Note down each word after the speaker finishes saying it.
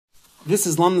This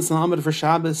is Lamdas and Amid for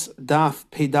Shabbos, Daf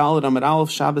Peidalid Amid Aleph,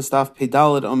 Shabbos Daf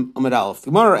Peidalid Amid Aleph.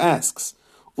 The Gemara asks,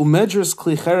 Umedras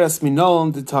Klicheres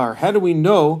Minolam Ditar. How do we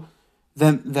know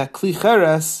that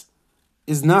Klicheres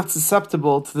is not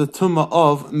susceptible to the Tumah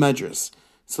of Medras?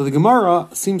 So the Gemara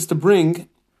seems to bring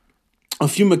a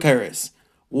few Mekares.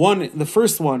 The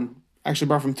first one, actually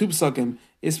brought from two Pesukim,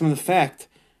 is from the fact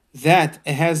that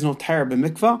it has no Tara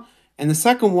b'mikvah, and the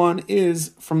second one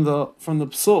is from the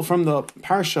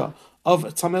parsha of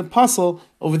Tamei Pasal.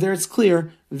 Over there, it's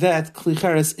clear that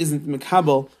Klicheres isn't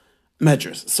Mekabel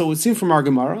Medras. So it seems from our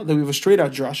Gemara that we have a straight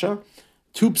out drasha,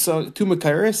 two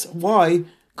Mekares, why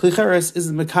Klicheres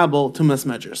isn't Mekabel Tumas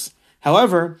Medras.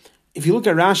 However, if you look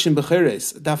at Rashi in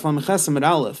Becheres, Daf Lameches Amud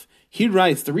Aleph, he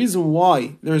writes the reason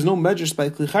why there is no Medras by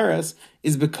Klicheres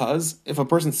is because if a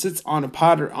person sits on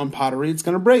pottery, it's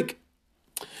going to break.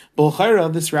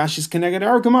 B'Chaira, this Rashi is connected to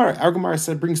our Gemara. Our Gemara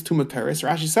brings two Mekares.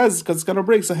 Rashi says because it's going to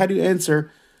break. So how do you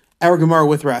answer our Gemara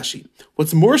with Rashi?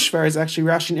 What's more shver is actually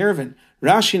Rashi and Eruvin.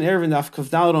 Rashi and Eruvin Daf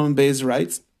Kavdalad on Beis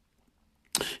writes,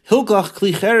 Hilkach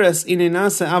Klicheres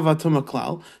inenase avatuma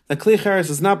klal. That Klicheres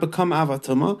does not become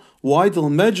avatuma. Why del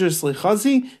medras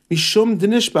lechazi mishum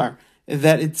denishbar?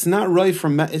 That it's not right for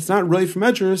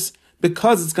medras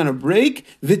because it's going to break.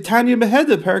 Vitanya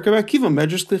beheda Perek Rabbi Akiva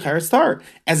medras Klicheres tar,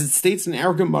 as it states in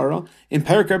our Gemara in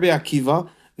Perek Rabbi Akiva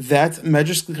that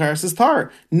medras Klicheres is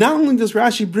tar. Not only does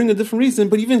Rashi bring a different reason,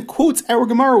 but even quotes our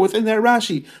Gemara within that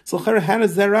Rashi. So how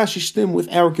does that Rashi stem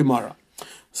with our Gemara?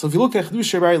 So if you look at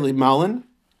Chedush Rebbe Malin,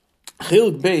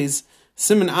 Chiluk Beis,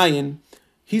 Siman Ayin,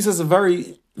 he says a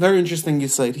very, very interesting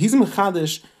yesod. He's a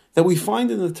mechadish that we find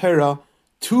in the Torah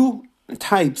two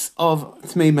types of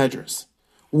Tmei Medras.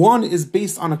 One is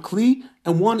based on a Kli,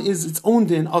 and one is its own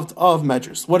din of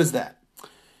Medras. What is that?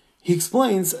 He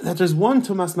explains that there's one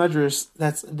Tumas Medras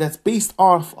that's based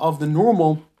off of the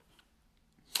normal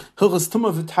Hilchas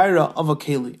Tumah V'Taira of a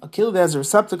Keli. A Keli that has a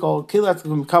receptacle, a Keli that's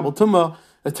Mekabel Tumah.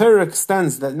 The Torah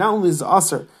extends that not only is it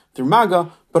Aser through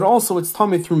Maga, but also it's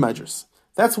Tamei through Medras.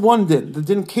 That's one din, the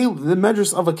din Keli, the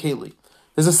Medras of a Keli.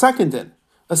 There's a second din.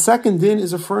 A second din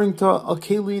is referring to a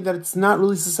Keli that it's not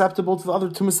really susceptible to the other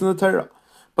Tumas in the Torah.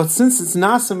 But since it's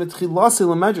Nasim Etchilasi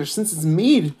LaMedras, since it's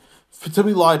made to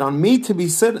be lied on, made to be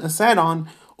sat on,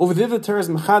 over there the Torah is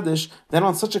Mechadish, that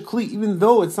on such a Kli, even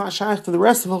though it's not Shaykh to the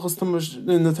rest of Hilchos Tumah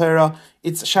in the Torah,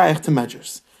 it's Shaykh to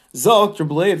Medras. Zok,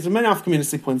 Rebbe, as the Menaf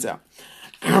community points out.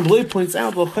 Rebbe points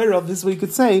out, this is what you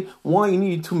could say, why you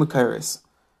need two Mekares.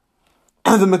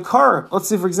 The Mekar, let's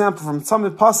say for example, from Tamei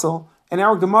Pasal, and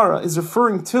our Gemara is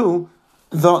referring to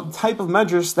the type of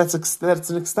Medras that's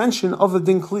an extension of the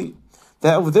Din Kli.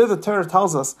 That over there the Torah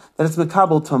tells us that it's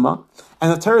Mekabel Tumah,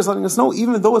 and the Torah is letting us know,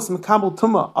 even though it's Mekabel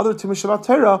Tumah, other Tumah Shabbat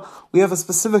Torah, we have a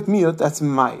specific miyut that's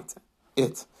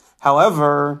Mayit.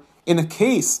 However, in a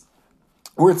case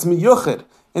where it's Miyuchid,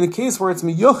 when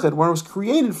it was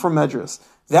created for Medras,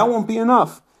 that won't be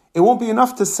enough. It won't be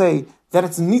enough to say that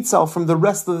it's Nitzal from the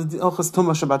rest of the Hilchas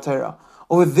Tumah Shabbat Torah.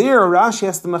 Over there, Rashi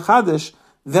has the Mechadish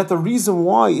that the reason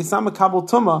why it's not Mekabel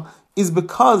Tumah is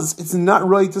because it's not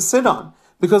right to sit on.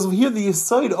 Because we hear the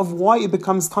yesod of why it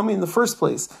becomes Tamei in the first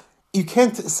place. You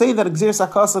can't say that Gzeres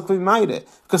HaKasa Kli Ma'ide,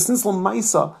 because since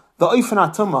L'maisa, the Eifen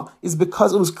HaTumah is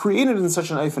because it was created in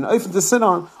such an Eifen to sit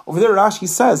on. Over there, Rashi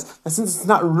says that since it's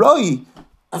not Roi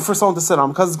for someone to sit on,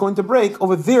 because it's going to break,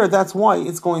 over there, that's why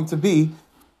it's going to be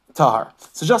Tahar.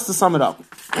 So just to sum it up,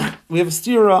 we have a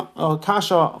stira,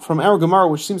 kasha from our Gemara,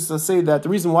 which seems to say that the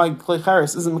reason why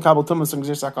Klicheres isn't Mekabel Tumah and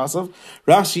Gzeres HaKasav,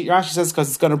 Rashi says because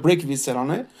it's going to break if you sit on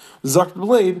it. Zok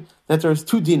B'Leib, that there's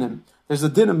two dinim. There's a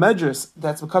din of Medras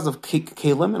that's because of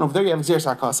Kalim, and over there you have Gzeres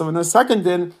HaKasav, and the second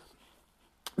din,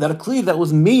 that a Kli that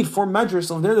was made for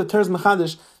Medras, over there the Torah is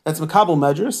Mechadish, that's Mekabel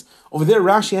Medras. Over there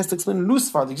Rashi has to explain a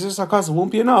Nusfar, the Gzeres HaKasav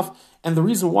won't be enough, and the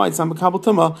reason why it's not Mekabel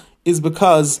Tumah is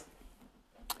because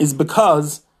it's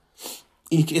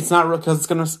not because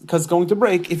it's going to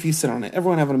break if you sit on it.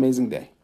 Everyone have an amazing day.